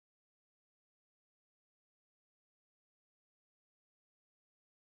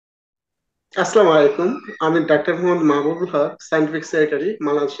আসসালামু আলাইকুম। আমি doctor Mohammad Mahbubul Haque, scientific secretary,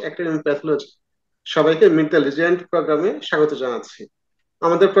 Bangladesh academy of pathology. সবাইকে মিট দ্য লিজেন্ড প্রোগ্রামে স্বাগত জানাচ্ছি।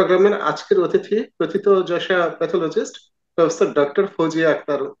 আমাদের প্রোগ্রামের আজকের অতিথি প্রথিত Josha pathologist professor doctor Fouzia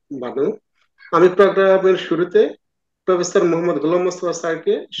Akter Banu. আমি প্রোগ্রামের শুরুতে প্রফেসর মোহাম্মদ গোলাম মোস্তফা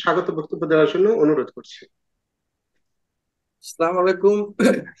স্যারকে স্বাগত বক্তব্য দেওয়ার জন্য অনুরোধ করছি। আসসালামু আলাইকুম।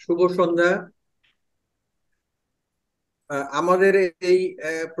 শুভ সন্ধ্যা। আমাদের এই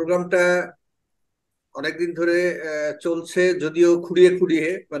প্রোগ্রামটা অনেকদিন ধরে চলছে, যদিও খুঁড়িয়ে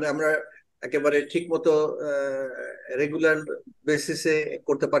খুঁড়িয়ে, মানে আমরা একেবারে ঠিক মতো রেগুলার বেসিসে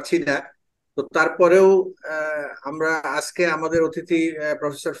করতে পারছি না। তো তারপরেও আমরা আজকে আমাদের অতিথি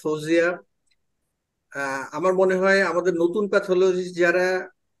প্রফেসর ফৌজিয়া, আমার মনে হয় আমাদের নতুন প্যাথোলজিস্ট যারা,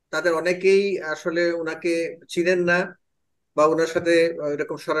 তাদের অনেকেই আসলে ওনাকে চিনেন না বা ওনার সাথে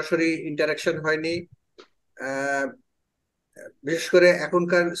এরকম সরাসরি ইন্টারাকশন হয়নি। আহ, বিশেষ করে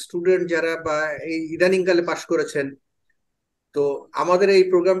এখনকার স্টুডেন্ট যারা বা এই ইদানিং কালে পাশ করেছেন। তো আমাদের এই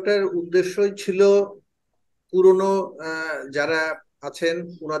প্রোগ্রামটার উদ্দেশ্যই ছিল পুরনো যারা আছেন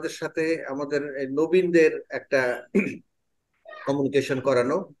ওনাদের সাথে আমাদের এই নবীনদের একটা কমিউনিকেশন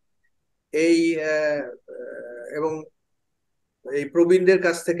করানো। এই এবং এই প্রবীণদের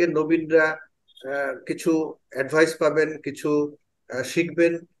কাছ থেকে নবীনরা কিছু অ্যাডভাইস পাবেন, কিছু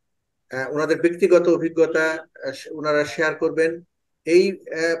শিখবেন, ওনাদের ব্যক্তিগত অভিজ্ঞতা ওনারা শেয়ার করবেন। এই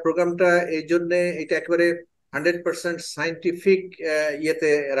প্রোগ্রামটা এই জন্য এটা একেবারে 100% সাইন্টিফিক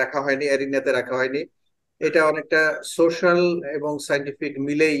ইয়েতে রাখা হয়নি, এরিনাতে রাখা হয়নি। এটা অনেকটা সোশ্যাল এবং সাইন্টিফিক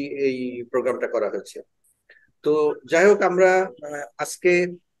মিলেই এই প্রোগ্রামটা করা হয়েছে। তো যাই হোক, আমরা আজকে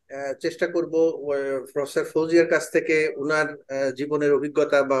চেষ্টা করব প্রফেসর ফৌজিয়ার কাছ থেকে উনার জীবনের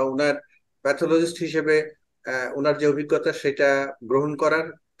অভিজ্ঞতা বা উনার প্যাথোলজিস্ট হিসেবে উনার যে অভিজ্ঞতা সেটা গ্রহণ করার।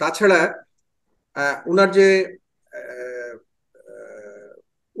 তাছাড়া উনার যে আহ, আহ,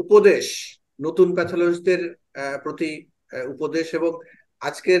 উপদেশ, নতুন প্যাথোলজিস্টদের প্রতি উপদেশ, এবং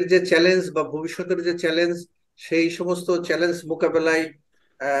আজকের যে চ্যালেঞ্জ বা ভবিষ্যতের যে চ্যালেঞ্জ, সেই সমস্ত চ্যালেঞ্জ মোকাবেলায়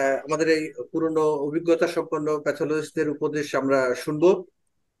আমাদের এই পুরনো অভিজ্ঞতা সম্পন্ন প্যাথোলজিস্টদের উপদেশ আমরা শুনবো।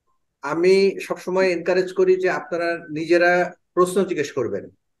 আমি সবসময় এনকারেজ করি যে আপনারা নিজেরা প্রশ্ন জিজ্ঞেস করবেন,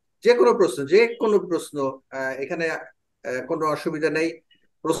 যে কোনো প্রশ্ন, যে কোনো প্রশ্ন। এখানে কোনো অসুবিধা নেই।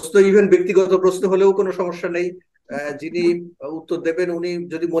 প্রশ্ন ইভেন ব্যক্তিগত প্রশ্ন হলেও কোনো সমস্যা নেই। যিনি উত্তর দেবেন উনি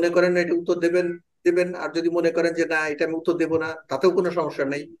যদি মনে করেন না এটা উত্তর দেবেন, দেবেন। আর যদি মনে করেন যে না এটা আমি উত্তর দেবো না, তাতেও কোনো সমস্যা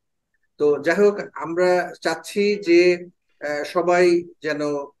নেই। তো যাই হোক, আমরা চাচ্ছি যে সবাই যেন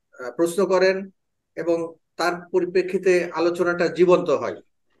প্রশ্ন করেন এবং তার পরিপ্রেক্ষিতে আলোচনাটা জীবন্ত হয়।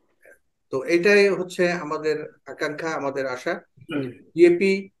 তো এটাই হচ্ছে আমাদের আকাঙ্ক্ষা, আমাদের আশা।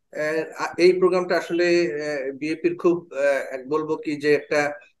 বিএপি এই প্রোগ্রামটা আসলে বিএপির খুব বলবো কি যে একটা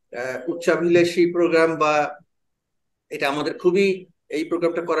উচ্চাভিলাষী প্রোগ্রাম, বা এটা আমাদের খুবই, এই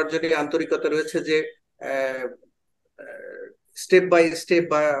প্রোগ্রামটা করার জন্য আন্তরিকতা রয়েছে যে স্টেপ বাই স্টেপ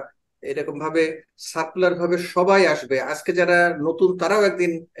বা এরকম ভাবে সার্কুলার ভাবে সবাই আসবে। আজকে যারা নতুন তারাও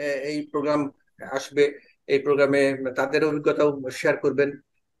একদিন এই প্রোগ্রাম আসবে, এই প্রোগ্রামে তাদের অভিজ্ঞতাও শেয়ার করবেন।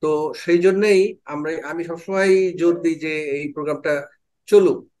 তো সেই জন্যই আমি সবসময় জোর দিই যে এই প্রোগ্রামটা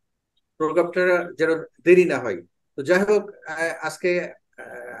চলুক, প্রোগ্রামটা যেন দেরি না হয়। তো যাই হোক, আজকে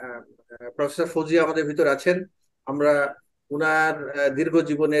প্রফেসর ফৌজিয়া আমাদের ভিতর আছেন। আমরা উনার দীর্ঘ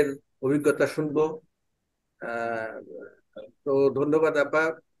জীবনের অভিজ্ঞতা শুনবো। আহ, তো ধন্যবাদ আপা।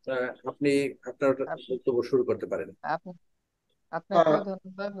 আপনি আপনার আপ- বক্তব্য শুরু করতে পারেন। আপ- আপনাকেও আহ,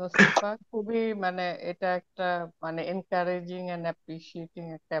 ধন্যবাদ মোস্তফা। খুবই মানে এটা একটা মানে এনকারেজিং এন্ড অ্যাপ্রিসিয়েটিং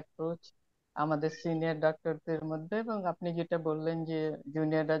একটা অ্যাপ্রোচ আমাদের সিনিয়র ডক্টরদের মধ্যে, এবং আপনি যেটা বললেন যে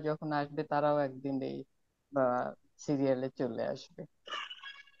জুনিয়ররা যখন আসবে তারাও একদিন এই বা সিরিয়ালে চলে আসবে।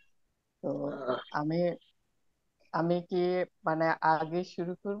 তো আমি আমি কি মানে আগে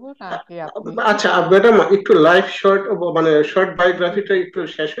শুরু করব নাকি আপনি? আচ্ছা, ম্যাডাম, একটু লাইভ শর্ট, মানে শর্ট বায়োগ্রাফিটা একটু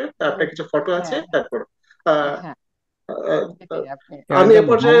শেষে আপনার কিছু ফটো আছে, হ্যাঁ, হ্যাঁ, তারপর আহ, হ্যাঁ, আহ, সেটাই আপনি। আমি এ Madam, how?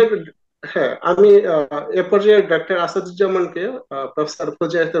 পর্যায়ে, হ্যাঁ, আমি এ পর্যায়ে ডক্টর আসাদুজ্জামানকে প্রফেসর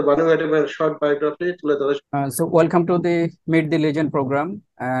ফৌজিয়া আখতার বানু ম্যাডামের শর্ট বায়োগ্রাফি তুলে ধরে। So welcome to the Meet the Legend program.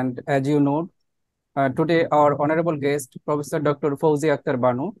 And as you know, today our honorable guest, Professor Dr. Fauzia Akhter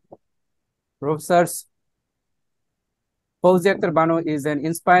Banu. Professor Fauzia Akhter Banu is an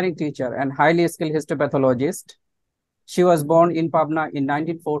inspiring teacher and highly skilled histopathologist. She was born in Pabna in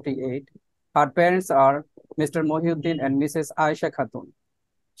 1948. Her parents are Mr. Mohiuddin and Mrs. Aisha Khatun.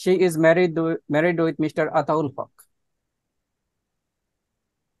 She is married with Mr. Ataul Haq.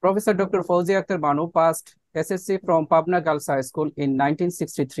 Professor Dr. Fauzia Akhter Banu passed SSC from Pabna Girls High School in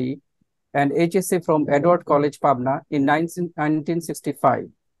 1963 and HSC from Edward College, Pabna in 1965.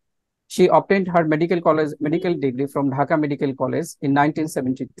 She obtained her medical degree from Dhaka Medical College in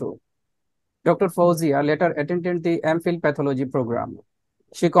 1972. Dr. Fauzia later attended the MPhil pathology program.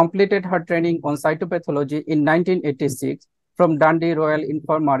 She completed her training on cytopathology in 1986 from Dundee Royal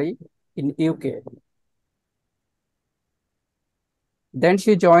Infirmary in UK. Then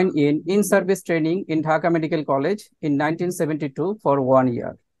she joined in-service training in Dhaka Medical College in 1972 for 1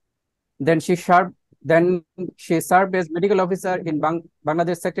 year. Then she served as medical officer in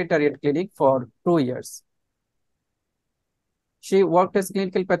Bangladesh Secretariat Clinic for 2 years. She worked as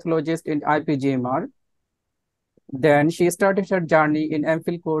clinical pathologist in IPGMR. Then she started her journey in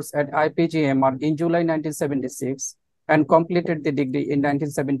MPhil course at IPGMR in July 1976 and completed the degree in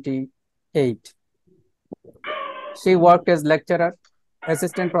 1978. She worked as lecturer,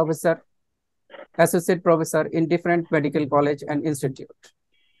 assistant professor, associate professor in different medical college and institute.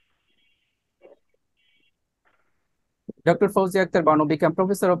 Dr. Fauzia Akhter Banu became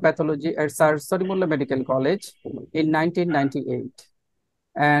professor of pathology at Sir Sadequel Medical College in 1998.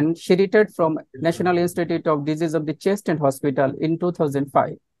 And she retired from National Institute of Disease of the Chest and Hospital in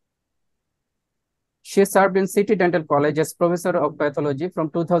 2005. She served in City Dental College as professor of pathology from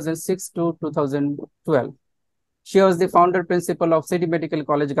 2006 to 2012. She was the founder principal of City Medical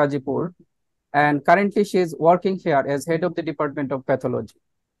College, Gazipur, and currently she is working here as head of the Department of Pathology.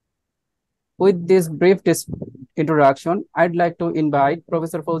 With this brief introduction, I'd like to invite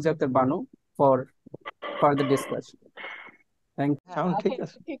Professor Fauzia Akhter Banu for further discussion. Thank you. হ্যাঁ,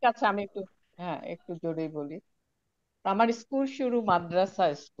 আচ্ছা, ঠিক আছে, আমি একটু জোরেই বলি। আমার school শুরু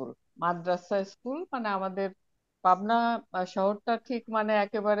মাদ্রাসা স্কুল মানে আমাদের পাবনা শহরটা ঠিক মানে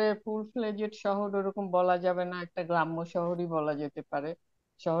একেবারে ফুল ফ্লেজেড শহর ওরকম বলা যাবে না, একটা গ্রাম্য শহরই বলা যেতে পারে।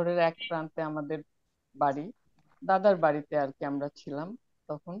 শহরের এক প্রান্তে আমাদের বাড়ি, দাদার বাড়িতে আর কি আমরা ছিলাম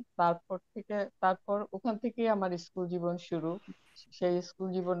তখন। তারপর ওখান থেকেই আমার স্কুল জীবন শুরু। সেই স্কুল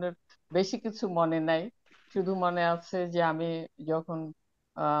জীবনের বেশি কিছু মনে নাই, শুধু মনে আছে যে আমি যখন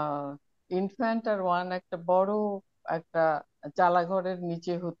ইনফ্যান্ট আর ওয়ান একটা বড় একটা চালাঘরের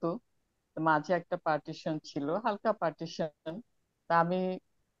নিচে হতো, মাঝে একটা পার্টিশন ছিল, হালকা পার্টিশন। তা আমি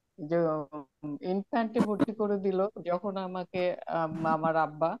যে ইনফ্যান্টে ভর্তি করে দিল যখন আমাকে আমার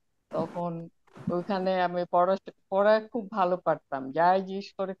আব্বা, তখন ওইখানে আমি পড়ায় খুব ভালো পারতাম, যাই জিজ্ঞেস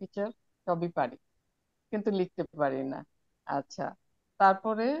করে টিচার সবই পারি, কিন্তু লিখতে পারি না। আচ্ছা,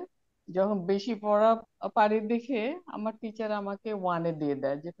 তারপরে যখন বেশি পড়া পারি দেখে আমার টিচার আমাকে ওয়ানে দিয়ে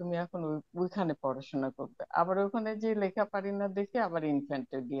দেয় যে তুমি এখন ওইখানে পড়াশোনা করবে, আবার ওখানে যে লেখা পারি না দেখে আবার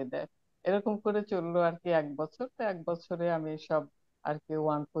ইনফ্যান্টে দিয়ে দেয়। এরকম করে চললো আর কি 1 বছর। তো 1 বছরে আমি সব আর কি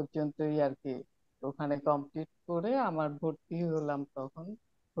ওয়ান পর্যন্তই আর কি ওখানে কমপ্লিট করে আমার ভর্তি হলাম। তখন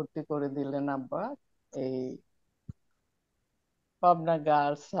ভর্তি করে দিলেন আব্বা এই পাবনা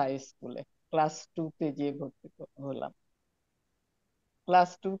গার্লস হাই স্কুলে, ক্লাস 2-তে যে ভর্তি হলাম। ক্লাস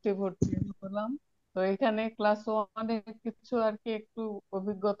 2-তে ভর্তি হলাম। তো এখানে ক্লাস 1-এ কিছু আর কি একটু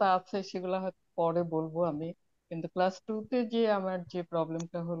অভিজ্ঞতা আছে, সেগুলো হয়তো পরে বলবো আমি। কিন্তু ক্লাস 2-তে যে আমার যে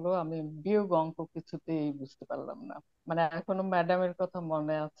প্রবলেমটা হলো, আমি বিয়োগ অঙ্ক কিছুতেই বুঝতে পারলাম না। মানে এখনো ম্যাডামের কথা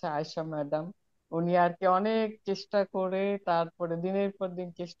মনে আছে, আয়শা ম্যাডাম, উনি আর কি অনেক চেষ্টা করে তারপরে দিনের পর দিন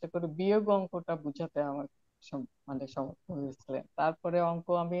চেষ্টা করে বিয়োগ অঙ্কটা বুঝাতে আমার মানে সমর্থ হয়েছিলেন। তারপরে অঙ্ক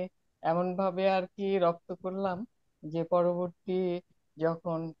আমি এমন ভাবে আর কি রপ্ত করলাম যে পরবর্তী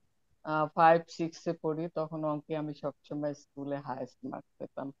যখন 5-6-এ পড়ি তখন অঙ্কে আমি সবসময় স্কুলে হাইয়েস্ট মার্ক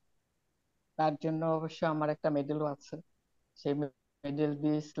পেতাম। তার জন্য অবশ্য আমার একটা মেডেলও আছে। সেই মেডেল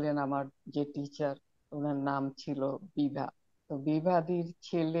দিয়েছিলেন আমার যে টিচার, ওনার নাম ছিল বিভা। তো বিভাদির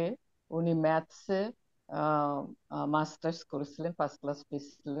ছেলে, উনি ম্যাথসে মাস্টার্স করেছিলেন, ফার্স্ট ক্লাস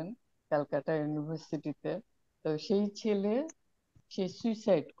পেয়েছিলেন ক্যালকাটা ইউনিভার্সিটিতে। তো সেই ছেলে সে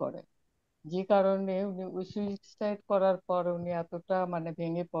সুইসাইড করে, যে কারণে উনি সুইসাইড করার পর উনি এতটা মানে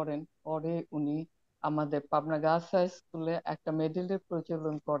ভেঙে পড়েন, পরে উনি আমাদের পাবনা গার্লস হাই স্কুলে একটা মেডেলের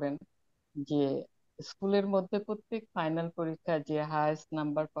প্রচলন করেন যে স্কুলের মধ্যে প্রত্যেক ফাইনাল পরীক্ষায় যে হাইয়েস্ট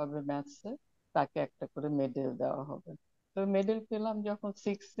নাম্বার পাবে ম্যাথসে তাকে একটা করে মেডেল দেওয়া হবে। তো মেডেল পেলাম যখন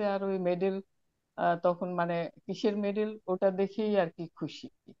 6-এ। আর ওই মেডেল তখন মানে কিসের মেডেল ওটা দেখেই আর কি খুশি।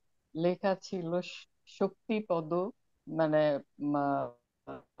 লেখা ছিল শক্তি পদ, মানে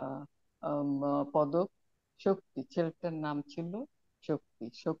পদক শক্তি, ছেলেটার নাম ছিল শক্তি,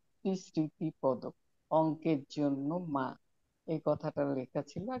 শক্তি স্মৃতি পদক, অঙ্কের জন্য মা, এই কথাটা লেখা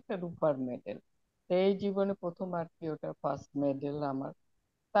ছিল, একটা রূপার মেডেল। তো এই জীবনে প্রথম আর কি ওটা ফার্স্ট মেডেল আমার।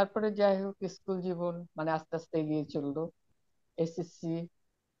 তারপরে যাই হোক স্কুল জীবন মানে আস্তে আস্তে এগিয়ে চললো। এসএসসি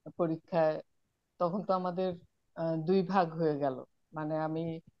পরীক্ষায় তখন তো আমাদের 2 ভাগ হয়ে গেল। মানে আমি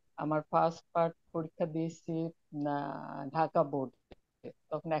আমার ফার্স্ট পার্ট পরীক্ষা দিয়েছি না ঢাকা বোর্ড,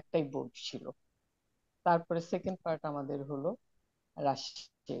 তখন একটাই বোর্ড ছিল। তারপরে সেকেন্ড পার্ট আমাদের হলো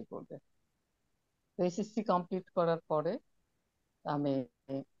রাজশাহী বোর্ডে। তো এসএসসি কমপ্লিট করার পরে আমি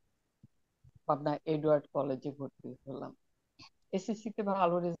পাবনা এডওয়ার্ড কলেজে ভর্তি হলাম। এসএসসি তে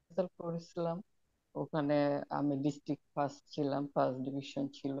ভালো রেজাল্ট করেছিলাম, ওখানে আমি ডিস্ট্রিক্ট ফার্স্ট ছিলাম, ফার্স্ট ডিভিশন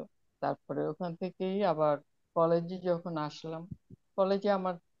ছিল। তারপরে ওখান থেকেই আবার কলেজে যখন আসলাম, কলেজে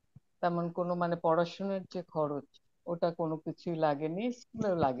আমার তেমন কোনো মানে পড়াশোনার যে খরচ ওটা কোনো কিছুই লাগেনি,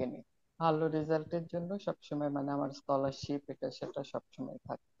 স্কুলেও লাগেনি। ভালো রেজাল্টের জন্য সবসময় মানে আমার স্কলারশিপ এটা সেটা সবসময়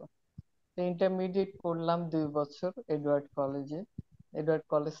থাকতো। ইন্টারমিডিয়েট করলাম 2 বছর এডওয়ার্ড কলেজে। এডওয়ার্ড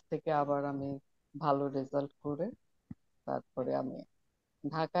কলেজ থেকে আবার আমি ভালো রেজাল্ট করে তারপরে আমি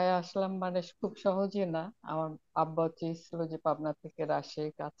ঢাকায় আসলাম। মানে খুব সহজে না, আমার আব্বা চেয়েছিল যে পাবনা থেকে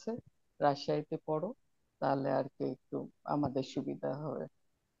রাজশাহী কাছে, রাজশাহীতে পড়ো, তাহলে আর কি একটু আমাদের সুবিধা হবে।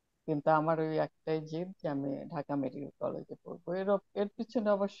 কিন্তু আমার ওই একটাই জেদ যে আমি ঢাকা মেডিকেল কলেজে পড়বো। এর পিছনে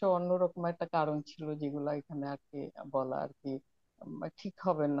অবশ্য অন্যরকম একটা কারণ ছিল, যেগুলো এখানে আর কি বলা আর কি ঠিক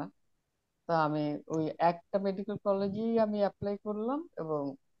হবে না। তা আমি ওই একটা মেডিকেল কলেজেই আমি অ্যাপ্লাই করলাম এবং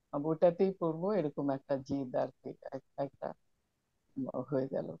ওটাতেই পড়বো এরকম একটা জিদ আর কি একটা হয়ে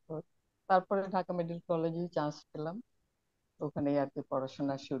গেল। তো তারপরে ঢাকা মেডিকেল কলেজেই চান্স পেলাম, ওখানেই আর কি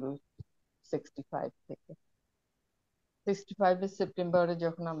পড়াশোনা শুরু 65 থেকে। 65-এর সেপ্টেম্বরে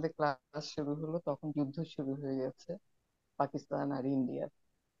যখন আমাদের ক্লাস শুরু হলো তখন যুদ্ধ শুরু হয়ে গেছে, পাকিস্তান আর ইন্ডিয়ার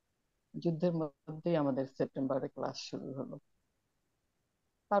যুদ্ধের মধ্যেই আমাদের সেপ্টেম্বরে ক্লাস শুরু হলো।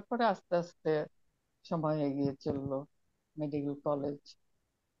 তারপরে আস্তে আস্তে সময় এগিয়ে চললো। মেডিকেল কলেজ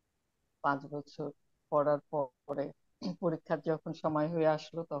 5 বছর পড়ার পরে পরীক্ষার যখন সময় হয়ে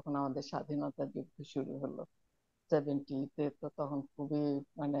আসলো তখন আমাদের স্বাধীনতা যুদ্ধ শুরু হলো 70-তে। তো তখন খুবই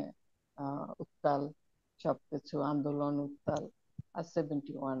মানে উত্তাল, সবকিছু আন্দোলন উত্তাল। আর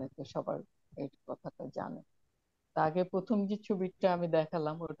 71-এ তো সবার এই কথাটা জানে। তা আগে প্রথম যে ছবিটা আমি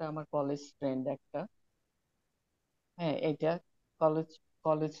দেখালাম ওটা আমার কলেজ ফ্রেন্ড একটা, হ্যাঁ এটা কলেজ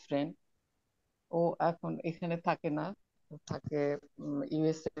কলেজ ফ্রেন্ড। ও এখন এখানে থাকে না, ও থাকে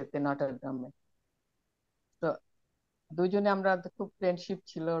ইউএসএ তে নটারডামে। তো দুইজনে আমরা খুব ফ্রেন্ডশিপ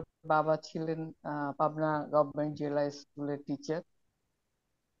ছিল। ওর বাবা ছিলেন পাবনা গভর্নমেন্ট জেলা স্কুলের টিচার,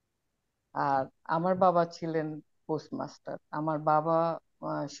 আর আমার বাবা ছিলেন পোস্টমাস্টার। আমার বাবা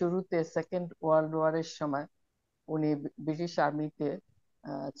শুরুতে সেকেন্ড ওয়ার্ল্ড ওয়ারের সময় উনি ব্রিটিশ আর্মিতে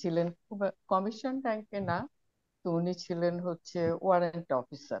ছিলেন, খুব কমিশন র্যাঙ্কে না, তো উনি ছিলেন হচ্ছে ওয়ারেন্ট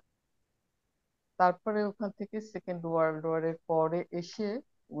অফিসার। তারপরে ওখান থেকে সেকেন্ড ওয়ার্ল্ড ওয়ারের পরে এসে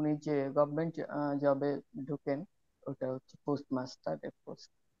উনি যে গভর্নমেন্ট জবে ঢুকেন, ওটা হচ্ছে পোস্টমাস্টারের পোস্ট।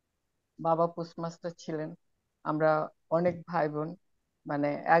 বাবা পোস্টমাস্টার ছিলেন। আমরা অনেক ভাই বোন, মানে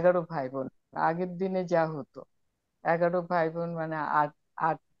 11 ভাই বোন। আগের দিনে যা হতো, 11 ভাই বোন মানে 8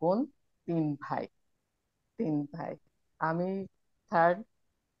 8 বোন, 3 ভাই। 3 ভাই, আমি থার্ড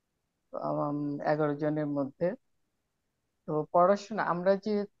 11 জনের মধ্যে। তো পড়াশোনা আমরা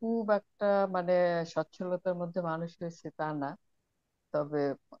যে খুব একটা মানে সচ্ছলতার মধ্যে মানুষ হয়েছে তা না, তবে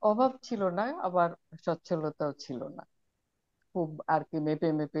অভাব ছিল না, আবার সচ্ছলতাও ছিল না। খুব আর কি মেপে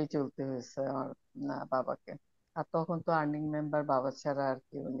মেপে চলতে হয়েছে আমার বাবাকে। আর তখন তো আর্নিং মেম্বার বাবা ছাড়া আর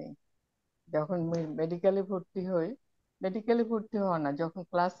কেউ নেই। যখন মেডিকেলে ভর্তি হই, মেডিকেলে ভর্তি হওয়া না, যখন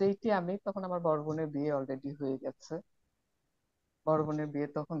ক্লাস 8-এ আমি, তখন আমার বড় বোনের বিয়ে অলরেডি হয়ে গেছে। বড় বোনের বিয়ে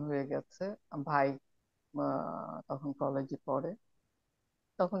তখন হয়ে গেছে। ভাই তখন কলেজে পড়ে।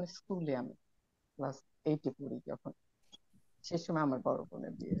 তখন স্কুলে আমি ক্লাস 8-এ পড়ি যখন, সে সময় আমার বড়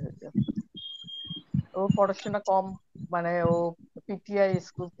বোনের বিয়ে হয়ে গেছে। ও পড়াশোনা কম, মানে ও পিটিআই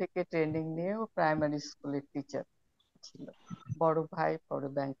স্কুল থেকে ট্রেনিং নিয়ে ও প্রাইমারি স্কুলের টিচার ছিল। বড় ভাই পরে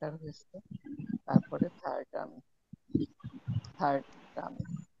ব্যাংকার হয়েছে। তারপরে থার্ড আমি।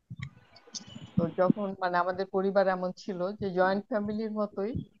 তো যখন মানে আমাদের পরিবার এমন ছিল যে জয়েন্ট ফ্যামিলির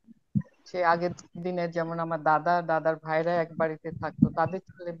মতোই, সে আগের দিনের যেমন আমার দাদা দাদার ভাইরা এক বাড়িতে থাকতো, তাদের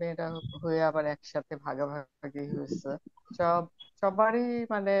ছেলে মেয়েরা হয়ে আবার একসাথে ভাগাভাগি হয়েছে। সব সবারই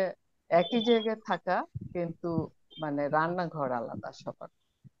মানে একই জায়গায় থাকা, কিন্তু মানে রান্নাঘর আলাদা সবার।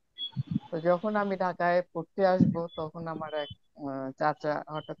 তো যখন আমি ঢাকায় পড়তে আসব তখন আমার এক চাচা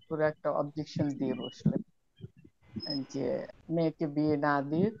হঠাৎ করে একটা অবজেকশন দিয়ে বসলেন যে মেয়েকে বিয়ে না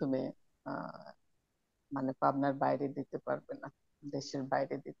দিয়ে তুমি আহ মানে পাবনার বাইরে দিতে পারবে না, দেশের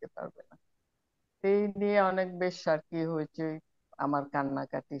বাইরে দিতে পারবে না। এই নিয়ে অনেক বেশ আর কি হয়েছে, আমার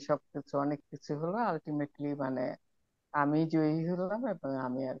কান্নাকাটি সবকিছু অনেক কিছু হলো। আলটিমেটলি মানে আমি জয়ী হলাম এবং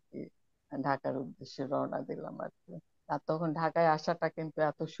আমি আর কি ঢাকার উদ্দেশ্যে রওনা দিলাম আর কি। আর তখন ঢাকায় আসাটা কিন্তু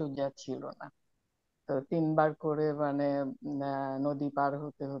এত সোজা ছিল না। তো 3বার করে মানে নদী পার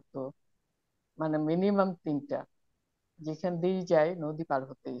হতে হতো, মানে মিনিমাম 3টা, যেখান দিয়েই যাই নদী পার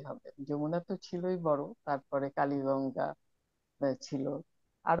হতেই হবে। যমুনা তো ছিলই বড়, তারপরে কালীগঙ্গা ছিল,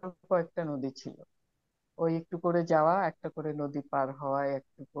 আরো কয়েকটা নদী ছিল। ওই একটু করে যাওয়া, একটা করে নদী পার হওয়া,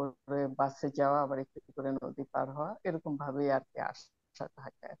 একটু করে বাসে যাওয়া, আবার একটু করে নদী পার হওয়া, এরকম ভাবেই আর কি আসা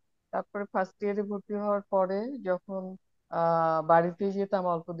ঢাকায়। তারপরে ফার্স্ট ইয়ারে ভর্তি হওয়ার পরে যখন বাড়িতে যেতাম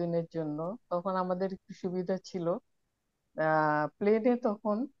অল্প দিনের জন্য, তখন আমাদের একটু সুবিধা ছিল, প্লেনে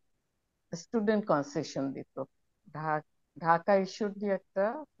তখন স্টুডেন্ট কনসেশন দিত। ঢাকা ঈশ্বরদী একটা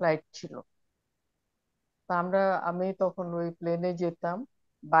ফ্লাইট ছিল, তা আমি তখন ওই প্লেনে যেতাম।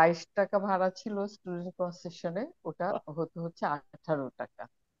 22 টাকা ভাড়া ছিল স্টুডেন্ট কনসেশনে, ওটা হচ্ছে 18 টাকা।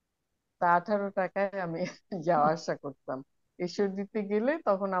 তা 18 টাকায় আমি যাওয়া আসা করতাম। ঈশ্বরদীতে গেলে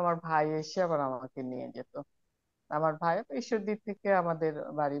তখন আমার ভাই এসে আবার আমাকে নিয়ে যেত। আমার ভাই ঈশ্বরদী থেকে আমাদের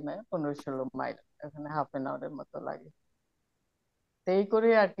বাড়ি 15-16 মাইল, এখানে হাফ 1 আওয়ারের মতো লাগে। তো এই করে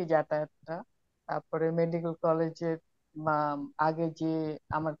আর কি যাতায়াতটা। তারপরে মেডিকেল কলেজে আগে যে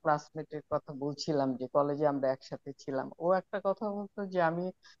আমার ক্লাসমেটের কথা বলছিলাম, যে কলেজে আমরা একসাথে ছিলাম, ও একটা কথা বলতো যে আমি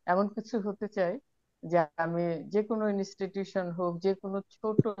এমন কিছু হতে চাই যে আমি যে কোনো ইনস্টিটিউশন হোক, যে কোনো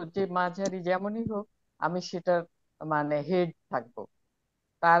ছোট, যে মাঝারি যেমনই হোক, আমি সেটার হেড থাকবো।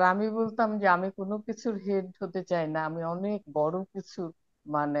 আর আমি বলতাম যে আমি কোনো কিছুর হেড হতে চাই না, আমি অনেক বড় কিছু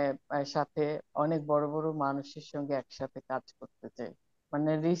মানে সাথে অনেক বড় বড় মানুষের সঙ্গে একসাথে কাজ করতে চাই,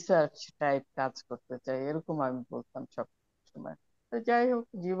 রিসার্চ টাইপ কাজ করতে চাই, এরকম আমি বলতাম সব সময়। তো যাই হোক,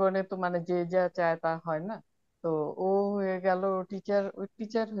 জীবনে তো যে যা চায় তা হয় না। তো ও হয়ে গেল টিচার, ওই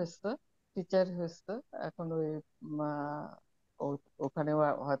টিচার হয়েছে এখন ওই উম, আহ, ওখানে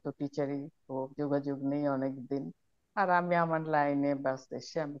হয়তো টিচারই, ও যোগাযোগ নেই অনেক দিন। আর আমি আমার লাইনে ব্যস্ত,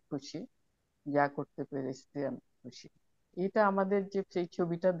 এসে আমি খুশি, যা করতে পেরেছি আমি খুশি। এটা আমাদের যে সেই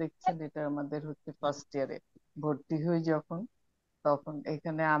ছবিটা দেখছেন, এটা আমাদের হচ্ছে ফার্স্ট ইয়ারে ভর্তি হই যখন, তখন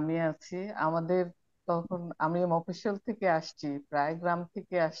এখানে আমি আছি। আমাদের তখন আমি মফস্বল থেকে আসছি, প্রায় গ্রাম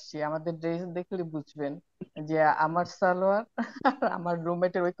থেকে আসছি, আমাদের ড্রেস দেখলে বুঝবেন যে আমার সালোয়ার আর আমার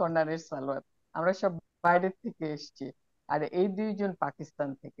রুমমেটের ওই কর্নারের সালোয়ার, আমরা সব বাইরের থেকে এসছি। আর এই দুইজন পাকিস্তান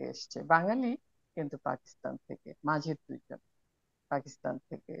থেকে এসছে, বাঙালি কিন্তু পাকিস্তান থেকে, মাঝের দুইজন পাকিস্তান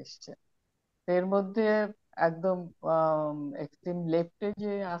থেকে এসছে। তো এর মধ্যে একদম এক্সট্রিম লেফটে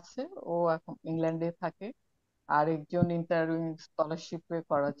যে আছে, ও এখন ইংল্যান্ডে থাকে। আরেকজন ইন্টারভিউ স্কলারশিপে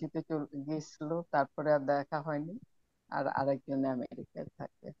করাচিতে গিয়েছিল, তারপরে আর দেখা হয়নি। আর আরেকজন আমেরিকায়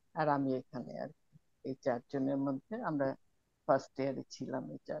থাকে, আর আমি এখানে আর কি। এই 4 জনের মধ্যে আমরা ফার্স্ট ইয়ারে ছিলাম,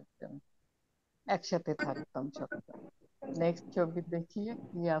 এই 4 জন একসাথে থাকতাম সবসময়। নেক্সট ছবি দেখি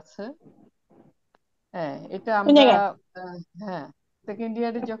কি আছে। হ্যাঁ, এটা কোন আমরা জায়গায়? হ্যাঁ, সেকেন্ড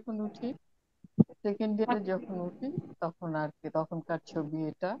ইয়ারে যখন উঠি, সেকেন্ড ইয়ারে যখন উঠি তখন আর কি, তখনকার ছবি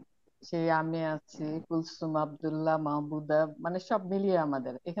এটা। সেই আমি আছি, কুলসুম, আব্দুল্লাহ, মাহমুদা, সব মিলিয়ে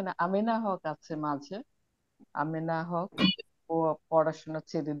আমাদের এখানে আমিনা হক আছে মাঝে। আমিনা হক, ও পড়াশোনা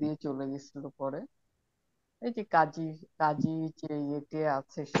ছেড়ে দিয়ে চলে গেছিল পরে। এই যে কাজী, কাজী যে ইয়েতে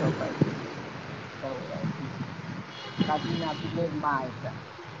আছে সবাই, ও আর কি, কাজী নাবিলের মা এটা।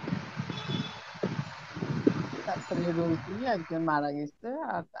 তারপরে রোজি একজন মারা গেছে,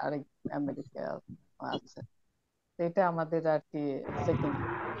 আর আরেক আমেরিকা আছে। তো এটা আমাদের আর কি সেকেন্ড।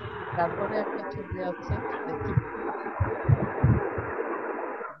 তারপরে একটা ছবি আছে, দেখি।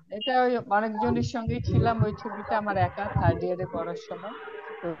 এটা ওই অনেকজনের সঙ্গেই ছিলাম, ওই ছবিটা আমার একা থার্ড ইয়ারে পড়ার সময়।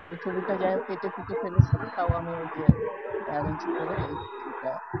 তো ওই ছবিটা যাই হোক কেটে কুটে ফেলেছিল, তাও আমি ওই যে অ্যারেঞ্জ করে এই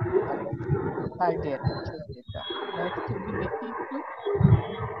ছবিটা আর কি, থার্ড ইয়ারের ছবি এটা। নেক্সট ছবি দেখি একটু।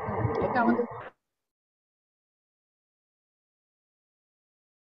 এটা আমাদের,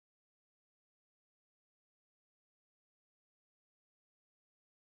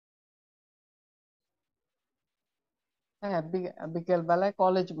 হ্যাঁ, বিকেল বেলায়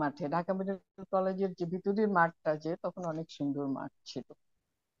কলেজ মাঠে, ঢাকা মেডিকেল কলেজের যে ভিতরের মাঠটা, যে তখন অনেক সুন্দর মাঠ ছিল।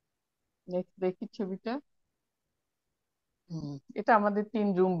 নেক্সট দেখি ছবিটা। এটা আমাদের 3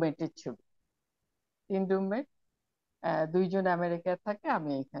 রুমমেটের ছবি। 3 রুমমেট, 2জন আমেরিকায় থাকে,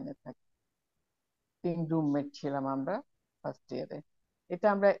 আমি এখানে থাকি। 3 রুমমেট ছিলাম আমরা ফার্স্ট ইয়ারে। এটা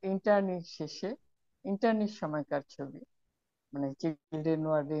আমরা ইন্টার্নির শেষে, ইন্টার্নির সময়কার ছবি, চিলড্রেন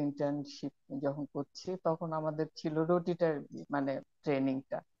ওয়ার্ডে ইন্টার্নশিপ যখন করছি, তখন আমাদের ছিল রোটিটার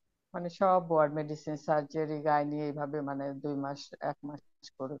ট্রেনিংটা, সব ওয়ার্ড, মেডিসিন, সার্জারি, গাইনি, এইভাবে 2 মাস 1 মাস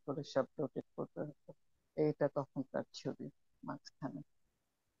করে করে সব রোটেট করতে হতো। এইটা তখনকার ছবি, মাঝখানে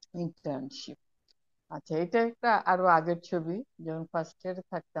ইন্টার্নশিপ। আচ্ছা, এটা একটা আরো আগের ছবি, যখন ফার্স্ট ইয়ারে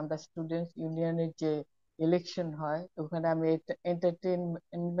থাকতাম আমরা, স্টুডেন্ট ইউনিয়নের যে ইলেকশন হয়, ওখানে আমি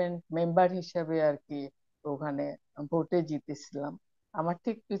এন্টারটেনমেন্ট মেম্বার হিসেবে আর কি ওখানে ভোটে জিতেছিলাম। আমার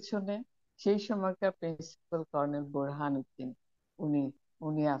ঠিক পিছনে সেই সময়কার প্রিন্সিপাল কর্নেল বোরহান উদ্দিন, উনি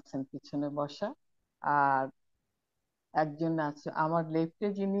উনি আছেন পিছনে বসা। আর একজন আছে আমার লেফটে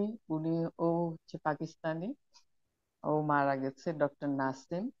যিনি, উনি, ও হচ্ছে পাকিস্তানি, ও মারা গেছে, ডক্টর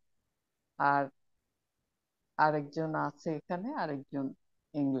নাসিম। আর আরেকজন আছে এখানে, আরেকজন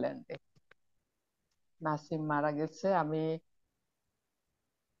ইংল্যান্ডে। নাসিম মারা গেছে। আমি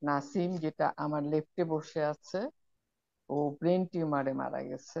নাসিম যেটা আমার লেফটে বসে আছে, ও ব্রেন টিউমারে মারা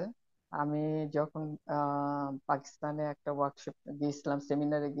গেছে। আমি যখন পাকিস্তানে একটা ওয়ার্কশপ গিয়েছিলাম,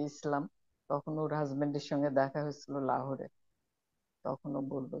 সেমিনারে গিয়েছিলাম, তখন ওর হাজবেন্ডের সঙ্গে দেখা হয়েছিল লাহোরে। তখন ও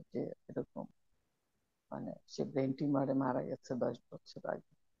বললো যে এরকম মানে সে ব্রেন টিউমারে মারা গেছে 10 বছর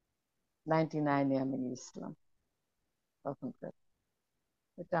আগে। 99-এ আমি গিয়েছিলাম তখনকার।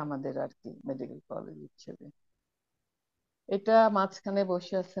 এটা আমাদের আর কি মেডিকেল কলেজের ছবি। এটা মাঝখানে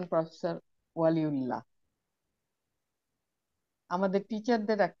বসে আছেন প্রফেসর ওয়ালিউল্লাহ। আমাদের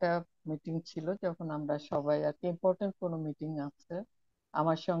টিচারদের একটা মিটিং ছিল, যখন আমরা সবাই আর কি ইম্পর্টেন্ট কোনো মিটিং আছে।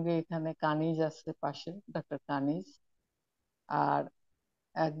 আমার সঙ্গে এখানে কানিজ আছে পাশে, ডক্টর কানিজ। আর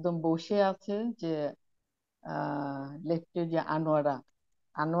একদম বসে আছে যে লেফটে যে আনোয়ারা,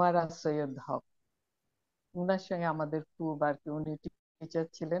 আনোয়ারা সৈয়দ হক, উনার সঙ্গে আমাদের খুব আর কি, উনি টিচার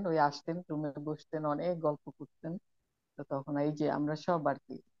ছিলেন, ওই আসতেন রুমে বসতেন, অনেক গল্প করতেন। তো তখন এই যে আমরা সব আর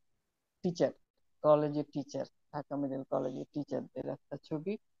কি টিচার, কলেজের টিচার, ঢাকা মেডিকেল কলেজের টিচারদের একটা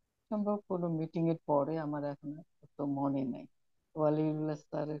ছবি, সম্ভব কোনো মিটিং এর পরে, আমার এখন তো মনে নেই। ওয়ালিউল্লাহ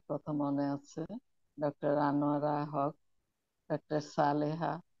স্যারের কথা মনে আছে, ডক্টর আনোয়ারা হক, ডক্টর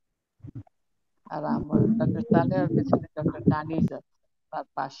সালেহা, আর আমার ডক্টর সালেহার পেছনে ডক্টর কানিজ আছে, তার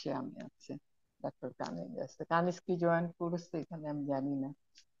পাশে আমি আছি। ডক্টর কানিজ আছে, কানিজ কি জয়েন করেছে এখানে আমি জানি না।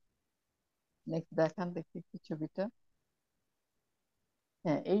 নেক্সট দেখান দেখি একটু ছবিটা।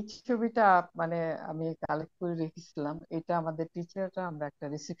 হ্যাঁ, এই ছবিটা মানে আমি কালেক্ট করে রেখেছিলাম। এটা আমাদের টিচাররা, আমরা একটা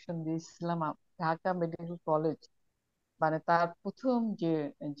রিসেপশন দিয়েছিলাম ঢাকা মেডিকেল কলেজ, মানে তার প্রথম যে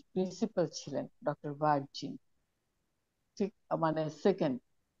প্রিন্সিপাল ছিলেন ডক্টর ভার্জিন, ঠিক মানে সেকেন্ড,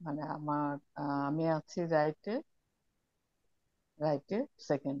 মানে আমার আমি আছি রাইটে, রাইটে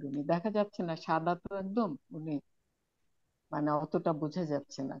সেকেন্ড। উনি দেখা যাচ্ছে না, সাদা তো একদম, উনি মানে অতটা বোঝা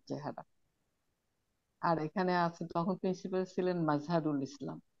যাচ্ছে না চেহারা। আর এখানে আছে, তখন প্রিন্সিপাল ছিলেন মাজহারুল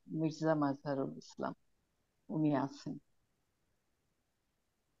ইসলাম, মির্জা মাজহারুল ইসলাম, উনি আছেন।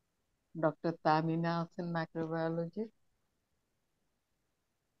 ডক্টর তাহমিনা আছেন মাইক্রোবায়োলজি।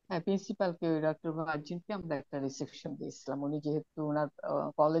 হ্যাঁ, প্রিন্সিপালকে ওই ডক্টর ভার্জিনকে আমরা একটা রিসেপশন দিয়েছিলাম। উনি যেহেতু ওনার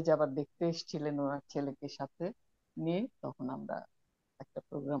কলেজ আবার দেখতে এসেছিলেন ওনার ছেলেকে সাথে নিয়ে, তখন আমরা একটা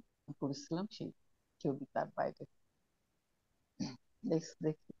প্রোগ্রাম করেছিলাম, সেই ছবি তার বাইরে। নেক্সট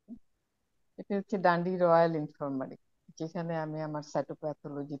দেখি, এটা হচ্ছে ডান্ডি রয়্যাল ইনফার্মারি, যেখানে আমি আমার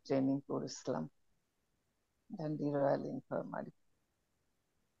সাইটোপ্যাথোলজি ট্রেনিং করেছিলাম। ডান্ডি রয়্যাল ইনফার্মারি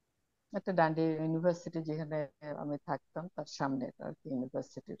একটা ডান্ডি ইউনিভার্সিটি, যেখানে আমি থাকতাম তার সামনে আর কি,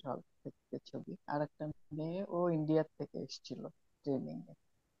 ইউনিভার্সিটির হল থেকে ছবি। আর একটা মেয়ে, ও ইন্ডিয়া থেকে এসেছিল ট্রেনিং এ,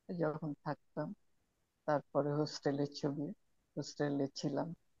 যখন থাকতাম। তারপরে হোস্টেলের ছবি, হোস্টেলে ছিলাম,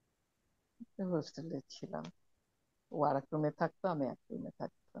 হোস্টেলে ছিলাম। ও আর এক রুমে থাকতো, আমি এক রুমে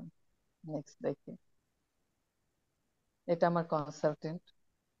থাকতাম। নেক্সট দেখি, এটা আমার কনসালটেন্ট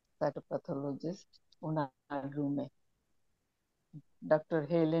সাইটোপ্যাথোলজিস্ট, ওনার রুমে ডক্টর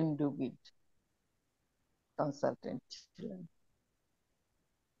হেলেন ডুবিড কনসালটেন্ট ছিলেন।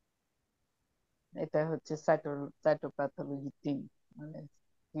 এটা হচ্ছে সাইটোপ্যাথোলজি টিম, মানে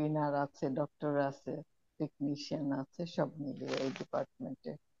ক্লিনার আছে, ডক্টর আছে, টেকনিশিয়ান আছে, সব মিলিয়ে এই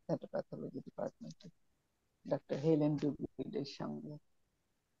ডিপার্টমেন্টে, সাইটোপ্যাথোলজি ডিপার্টমেন্টে ডক্টর হেলেন ডুবিডের সঙ্গে।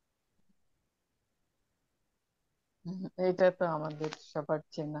 এটা তো আমাদের সবার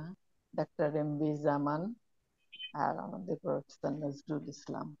চেনা ডাক্তার এম.বি. জামান, আর আমাদের প্রফেসর নজরুল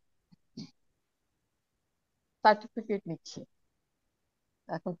ইসলাম। সার্টিফিকেট নিচ্ছে,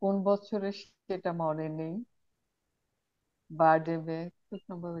 এখন কোন বছরে সেটা মনে নেই। বার্ডেবে খুব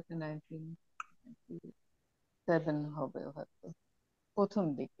সম্ভব এটা 1997 হবে হয়তো, প্রথম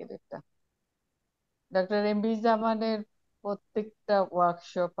দিকের এটা। Doctor MB. জামানের প্রত্যেকটা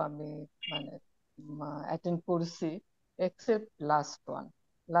ওয়ার্কশপ আমি মানে অ্যাটেন্ড করেছি, এক্সেপ্ট লাস্ট ওয়ান।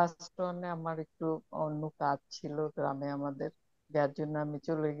 লাস্ট ওয়ানে আমার একটু অন্য কাজ ছিল গ্রামে আমাদের, যার জন্য আমি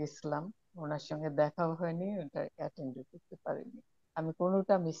চলে গেছিলাম। ওনার সঙ্গে দেখাও হয়নি, ওটা অ্যাটেন্ড করতে পারিনি। আমি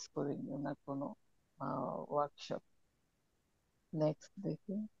কোনোটা মিস করিনি ওনার কোনো ওয়ার্কশপ। নেক্সট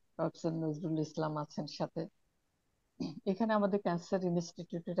দেখি, প্রফেসর নজরুল ইসলাম আছেন সাথে। এখানে আমাদের ক্যান্সার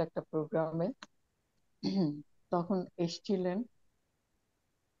ইনস্টিটিউটের একটা প্রোগ্রামে তখন এসছিলেন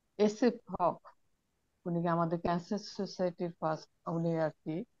এসএফ হক, উনি আমাদের ক্যান্সার সোসাইটির ফার্স্ট, উনি আর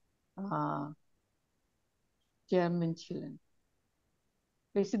কি চেয়ারম্যান ছিলেন,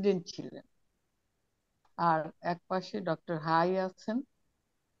 প্রেসিডেন্ট ছিলেন। আর এক পাশে ডক্টর হাই আছেন,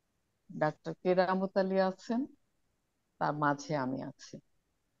 ডাক্তার কেরামত আলী আছেন, তার মাঝে আমি আছি।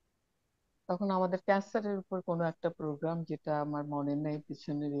 তখন আমাদের ক্যান্সারের উপর কোনো একটা প্রোগ্রাম, যেটা আমার মনে নেই,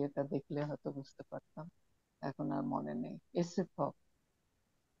 পিছনের ইয়েটা দেখলে হয়তো বুঝতে পারতাম, এখন আর মনে নেই। এসএফ হক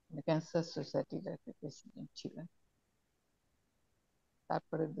ক্যান্সার সোসাইটির একটা প্রেসিডেন্ট ছিলেন।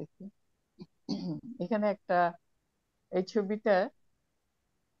 তারপরে দেখি এখানে একটা, এই ছবিটা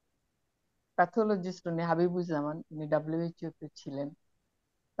প্যাথোলজিস্ট উনি হাবিবুজ্জামান, উনি WHO তে ছিলেন।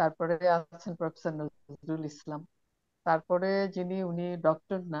 তারপরে আছেন প্রফেসর নজরুল ইসলাম। তারপরে যিনি, উনি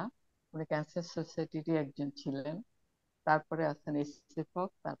ডক্টর না, উনি ক্যান্সার সোসাইটির একজন ছিলেন। তারপরে আছেন ইসেফক,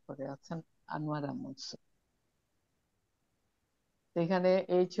 তারপরে আছেন আনোয়ার মনসুর। এখানে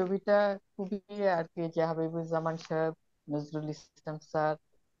এই ছবিটা খুবই আর কি, যে হাবিবুজ্জামান সাহেব, নজরুল ইসলাম স্যার,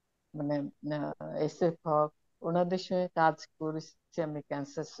 মানে এসএফ হক, ওনাদের সঙ্গে কাজ করেছি আমি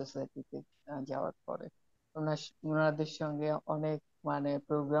ক্যান্সার সোসাইটিতে যাওয়ার পরে। ওনাদের সঙ্গে অনেক মানে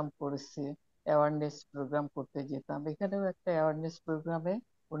প্রোগ্রাম করেছি, অ্যাওয়ারনেস প্রোগ্রাম করতে যেতাম। এখানেও একটা অ্যাওয়ারনেস প্রোগ্রামে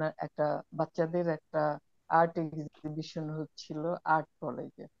ওনার একটা বাচ্চাদের একটা আর্ট এক্সিবিশন হচ্ছিল আর্ট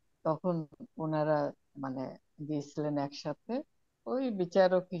কলেজে, তখন ওনারা মানে গিয়েছিলেন একসাথে, ওই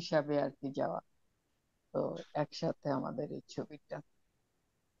বিচারক হিসাবে আর কি যাওয়া। তো একসাথে আমাদের এই ছবিটা।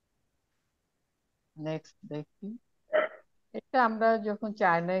 নেক্সট দেখি, এটা আমরা যখন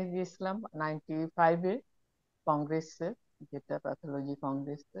চায়নায় গিয়েছিলাম 95-এ কংগ্রেসে, যেটা প্যাথোলজি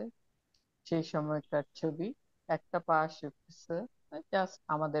কংগ্রেসে, সেই সময়কার ছবি। একটা পাশ উঠছে, জাস্ট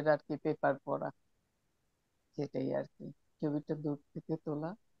আমাদের আর কি পেপার পড়া, সেটাই আর কি। ছবিটা দূর থেকে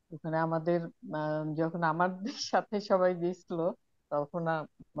তোলা। ওখানে আমাদের যখন আমাদের সাথে সবাই গিয়েছিল, তখন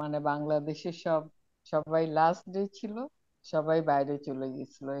মানে বাংলাদেশের সবাই লাস্ট ডে ছিল, সবাই বাইরে চলে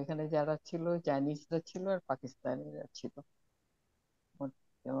গিয়েছিল। এখানে যারা ছিল চাইনিজরা ছিল আর পাকিস্তানিরা ছিল,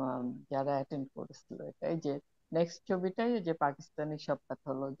 যারা অ্যাটেন্ড করেছিল। এটাই যে নেক্সট ছবিটাই, যে পাকিস্তানি সব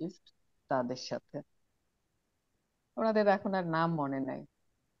প্যাথোলজিস্ট তাদের সাথে। ওনাদের এখন আর নাম মনে নাই,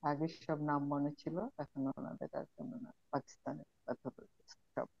 আগে সব নাম মনে ছিল, এখন ওনাদের আর কোনো না, পাকিস্তানের প্যাথোলজিস্ট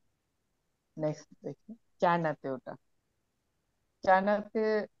সব। নেক্সট দেখি, চায়নাতে ওটা। চায়নাতে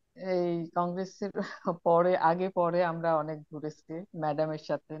এই কংগ্রেসের পরে, আগে পরে আমরা অনেক ঘুরেছি ম্যাডামের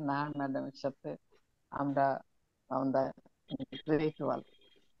সাথে, নাহার ম্যাডামের সাথে। আমরা আমরা গ্রেট ওয়াল,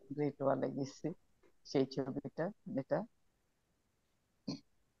 গ্রেট ওয়ালে গেছি, সেই ছবিটা যেটা।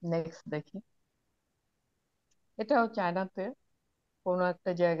 নেক্সট দেখি, এটাও চায়নাতে কোনো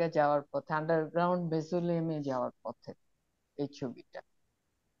একটা জায়গায় যাওয়ার পথে, আন্ডারগ্রাউন্ড মেজোলিয়ামে যাওয়ার পথে এই ছবিটা।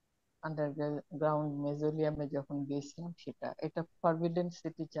 আন্ডারগ্রাউন্ড মেজোলিয়ামে যখন গেছিলাম সেটা, এটা forbidden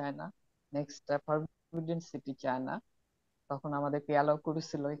city China. Next forbidden city China, তখন আমাদেরকে অ্যালাউ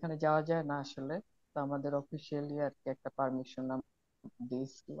করেছিল, এখানে যাওয়া যায় না আসলে, তো আমাদের অফিসিয়ালি আর কি একটা পারমিশন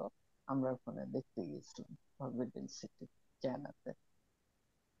দিয়েছিল, আমরা ওখানে দেখতে গিয়েছিলাম ফরবিডেন সিটি চায়নাতে।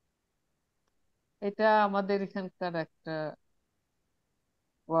 এটা আমাদের এখানকার একটা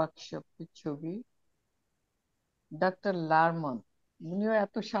ওয়ার্কশপের ছবি। ডাক্তার লারমন, উনিও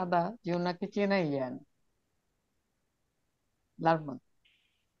এত সাদা যে ওনাকে চেনাই যায় না। লারমন,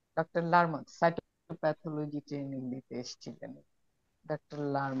 ডক্টর লারমন সাইটোপ্যাথোলজি ট্রেনিং দিতে এসেছিলেন। ডক্টর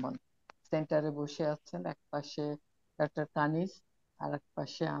লারমন সেন্টারে বসে আছেন, এক পাশে ডক্টর কানিজ, আর এক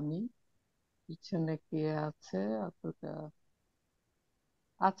পাশে আমি। পিছনে কে আছে অতটা,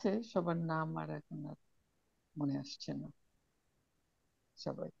 আছে সবার নাম আর এখন আর মনে আসছে না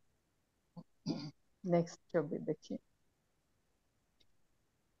সবাই। নেক্সট ছবি দেখি,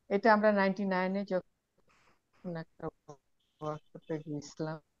 এটা আমরা 99-এ যখন একটা ওয়ার্কশপে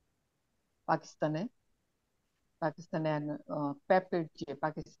গিয়েছিলাম পাকিস্তানে। পাকিস্তানে প্যাপের যে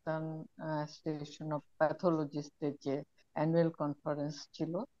পাকিস্তান অ্যাসোসিয়েশন অফ প্যাথোলজিস্টের যে অ্যানুয়াল কনফারেন্স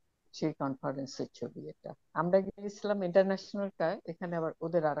ছিল, সেই কনফারেন্সের ছবি এটা। আমরা গিয়েছিলাম ইন্টারন্যাশনালটায়, এখানে আবার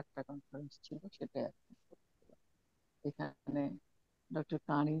ওদের আর একটা কনফারেন্স ছিল, সেটা এখানে ডক্টর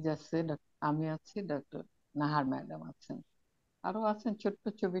কানিজ আছে, আমি আছি, ডক্টর নাহার ম্যাডাম আছেন, আরো আছেন। ছোট্ট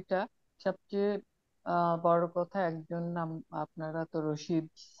ছবিটা, সবচেয়ে বড় কথা, একজন নাম, আপনারা তো রশিদ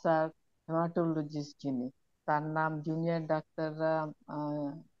স্যার, হেমাটোলজিস্ট যিনি, তার নাম জুনিয়র ডাক্তাররা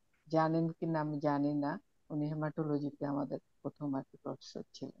জানেন কিনা আমি জানি না, উনি হেমাটোলজিতে আমাদের প্রথম আর কি প্রফেসর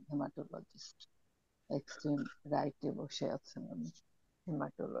ছিলেন, হেমাটোলজিস্ট। এক্সট্রিম রাইটে বসে আছেন উনি,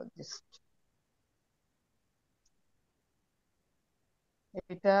 হেমাটোলজিস্ট।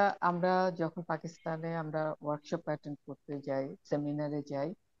 এটা আমরা যখন পাকিস্তানে আমরা ওয়ার্কশপ অ্যাটেন্ড করতে যাই, সেমিনারে যাই,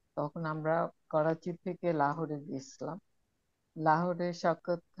 তখন আমরা করাচি থেকে লাহোরে গিয়েছিলাম। লাহোরে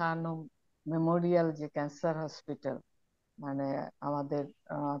শওকত খান মেমোরিয়াল যে ক্যান্সার হসপিটাল, মানে আমাদের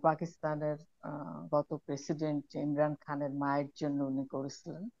পাকিস্তানের গত প্রেসিডেন্ট ইমরান খানের মায়ের জন্য উনি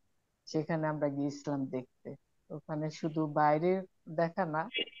করেছিলেন, সেখানে আমরা গিয়েছিলাম দেখতে। ওখানে শুধু বাইরের দেখা না,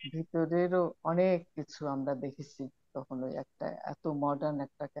 ভিতরেরও অনেক কিছু আমরা দেখেছি। তখন ওই একটা এত মডার্ন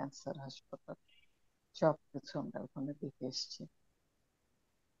একটা ক্যান্সার হাসপাতাল, সবকিছু আমরা ওখানে দেখে এসেছি।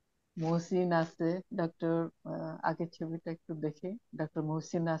 মহসিন আছে, ডক্টর, আগের ছবিটা একটু দেখি, ডক্টর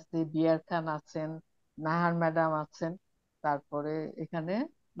মহসিন আছে, বিয়ার খান আছেন, নাহার ম্যাডাম আছেন। তারপরে এখানে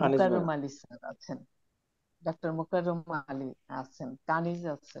আনিস মোকাররম ম্যাডাম। আলী স্যার আছেন, ডক্টর মোকাররম আলী আছেন, কানিজ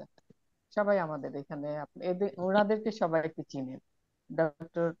আছে, সবাই আমাদের এখানে। আপনি এদের ওনাদেরকে সবাইকে চিনেন।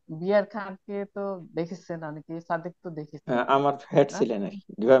 ডক্টর বিআর খানকে তো দেখেছেন অনেকে, সাদেক তো দেখেছেন, আমার হেড না? ছিলেন আর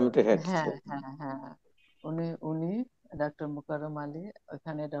কি, ডিপার্টমেন্টের হেড হ্যাঁ ছিলেন। হ্যাঁ হ্যাঁ, উনি উনি ডক্টর মোকাররম আলী,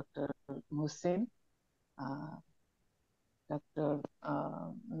 ওখানে ডক্টর মুহসিন, ডক্টর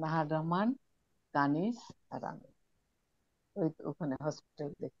নাহার রহমান, কানিজ, আর আমি। ওই তো ওখানে হসপিটাল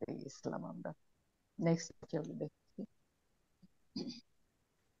দেখতে গেছিলাম আমরা। নেক্সট ছবি দেখছি।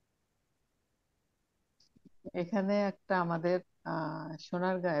 এখানে একটা আমাদের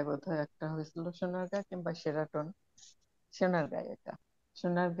সোনারগাঁয়ে বোধহয় একটা হয়েছিল, সোনারগাঁ কিংবা সেরাটন, সোনারগাঁয়ে, এটা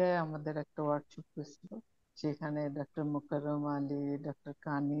সোনারগাঁয়ে আমাদের একটা ওয়ার্কশপ হয়েছিল। সেখানে ডক্টর মোকাররম আলী, ডক্টর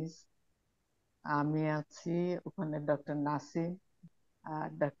কানিজ, আমি আছি, ওখানে ডক্টর নাসিম আর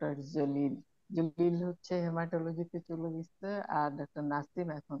ডক্টর জলিল। জলিল হচ্ছে হেমাটোলজিতে চলে গেছে, আর ডক্টর নাসিম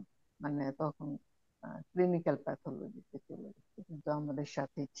এখন মানে তখন ক্লিনিক্যাল প্যাথোলজিতে চলে গেছে, কিন্তু আমাদের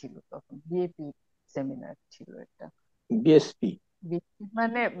সাথেই ছিল তখন। বিএপি সেমিনার ছিল এটা। বিএসপি। বিএসপি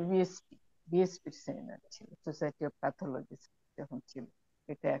মানে বিএসপি, বিএসপির সেমিনার ছিল, সোসাইটি অফ প্যাথোলজিস্ট যখন ছিল,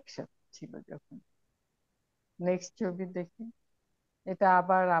 এটা একসাথে ছিল যখন। নেক্সট ছবি দেখি। এটা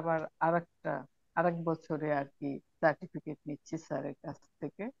আবার আবার আরেক বছরে আর কি সার্টিফিকেট নিচ্ছি স্যারের কাছ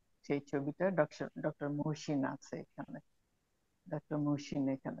থেকে। সেই ছবিটা ডক্টর মহসিন আছে এখানে, ডক্টর মহসিন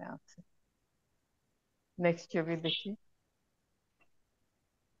এখানে আছে। নেক্সট ছবি দেখি।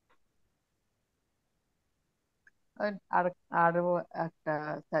 আর আরো একটা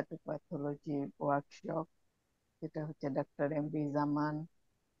সাইটোপ্যাথোলজি ওয়ার্কশপ, যেটা হচ্ছে ডক্টর এমবি জামান,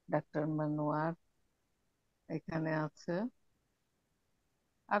 ডক্টর মনোয়ার এখানে আছে,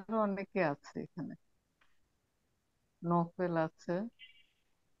 আরো অনেকে আছে এখানে, নফেল আছে,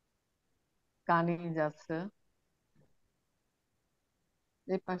 কানিজ আছে,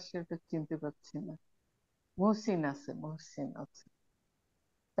 এই পাশে ওটা চিনতে পারছি না, মহসিন আছে, মহসিন আছে।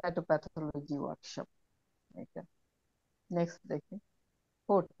 সাইটোপ্যাথোলজি ওয়ার্কশপ এটা। নেক্সট দেখি।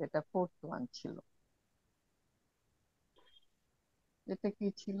 এটা ফোর্থ ওয়ান ছিল। এটা কি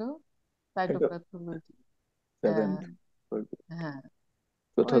ছিল? সাইটোপ্যাথোলজি। সেভেন্থ, হ্যাঁ,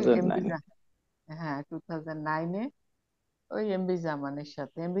 ওই এমবি, 2009। হ্যাঁ 2009-এ ওই এমবি জামানের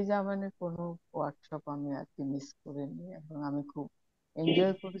সাথে। এমবি জামানের কোনো ওয়ার্কশপ আমি আর কি মিস করিনি, এবং আমি খুব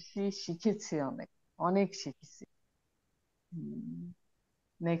এনজয় করেছি, শিখেছি অনেক, অনেক শিখেছি।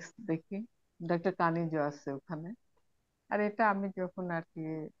 নেক্সট দেখি। ডক্টর কানিজ আছে ওখানে। আর এটা আমি যখন আর কি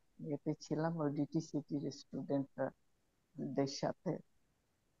এতে ছিলাম, ওই ডিটিসিটির স্টুডেন্টদের সাথে,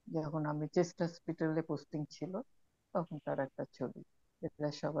 যখন আমি চেস্ট হসপিটালে পোস্টিং ছিল, তখন তার একটা ছবি। এটা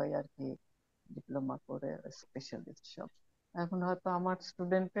সবাই আর কি ডিপ্লোমা করে স্পেশালিস্ট সব। এখন হয়তো আমার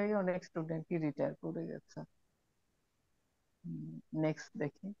স্টুডেন্টরাই, অনেক স্টুডেন্টই রিটায়ার করে গেছে। নেক্সট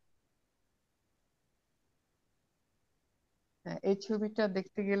দেখি। এই ছবিটা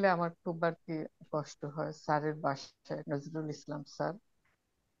দেখতে গেলে আমার খুব আর কি কষ্ট হয়। স্যারের বাসায় নজরুল ইসলাম স্যার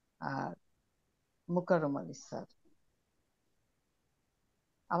আর মোকাররম আলী স্যার।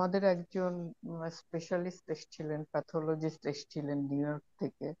 আমাদের একজন স্পেশালিস্ট এসেছিলেন, প্যাথোলজিস্ট এসেছিলেন নিউ ইয়র্ক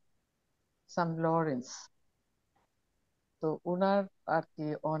থেকে, সাম লরেন্স। তো ওনার আর কি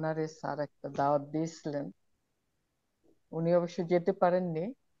অনারে স্যার একটা দাওয়াত দিয়েছিলেন, উনি অবশ্য যেতে পারেননি।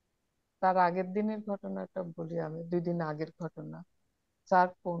 তার আগের দিনের ঘটনাটা বলি আমি, 2 দিন আগের ঘটনা। স্যার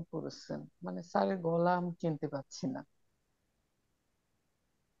ফোন করেছেন, মানে স্যারের গলা আমি চিনতে পারছি না,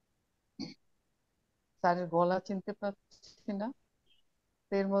 স্যারের গলা চিনতে পারছি না।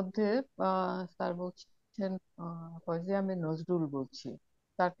 এর মধ্যে স্যার বলছেন, ফয়জি আমি নজরুল বলছি।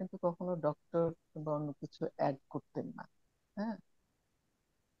 স্যার কিন্তু কখনো ডক্টর বা অন্য কিছু অ্যাড করতেন না। হ্যাঁ,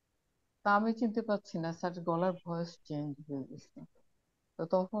 তা আমি চিনতে পারছি না, স্যার গলার ভয়েস চেঞ্জ হয়ে গেছে। তো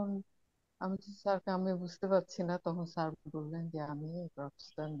তখন আমি তো স্যারকে আমি বুঝতে পারছি না, তখন স্যার বললেন যে আমি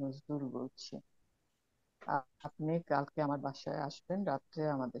প্রফেসর নজরুল বলছি, আপনি কালকে আমার বাসায় আসবেন, রাত্রে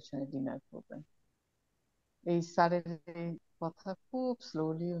আমাদের সঙ্গে ডিনার করবেন। এই স্যারের এই কথা খুব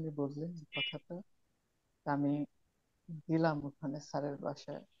স্লোলি উনি বললেন কথাটা। আমি গেলাম ওখানে স্যারের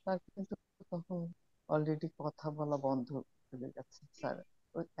বাসায়। স্যার কিন্তু তখন অলরেডি কথা বলা বন্ধ হয়ে গেছে স্যার,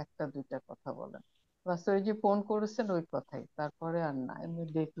 ওই একটা দুইটা কথা বলেন, বাস ওই যে ফোন করেছেন ওই কথাই, তারপরে আর না। এমনি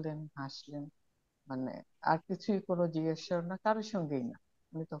দেখলেন, হাসলেন, মানে আর কিছুই, কোনো জিজ্ঞাসা না কারোর সঙ্গেই না।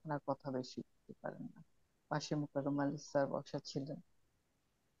 উনি তখন আর কথা বেশি বলতে পারেন না। পাশে মোকাররম আলী স্যার বসা ছিলেন।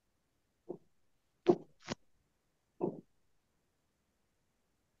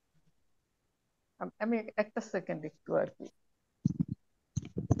 আমি একটা সেকেন্ড একটু আর কি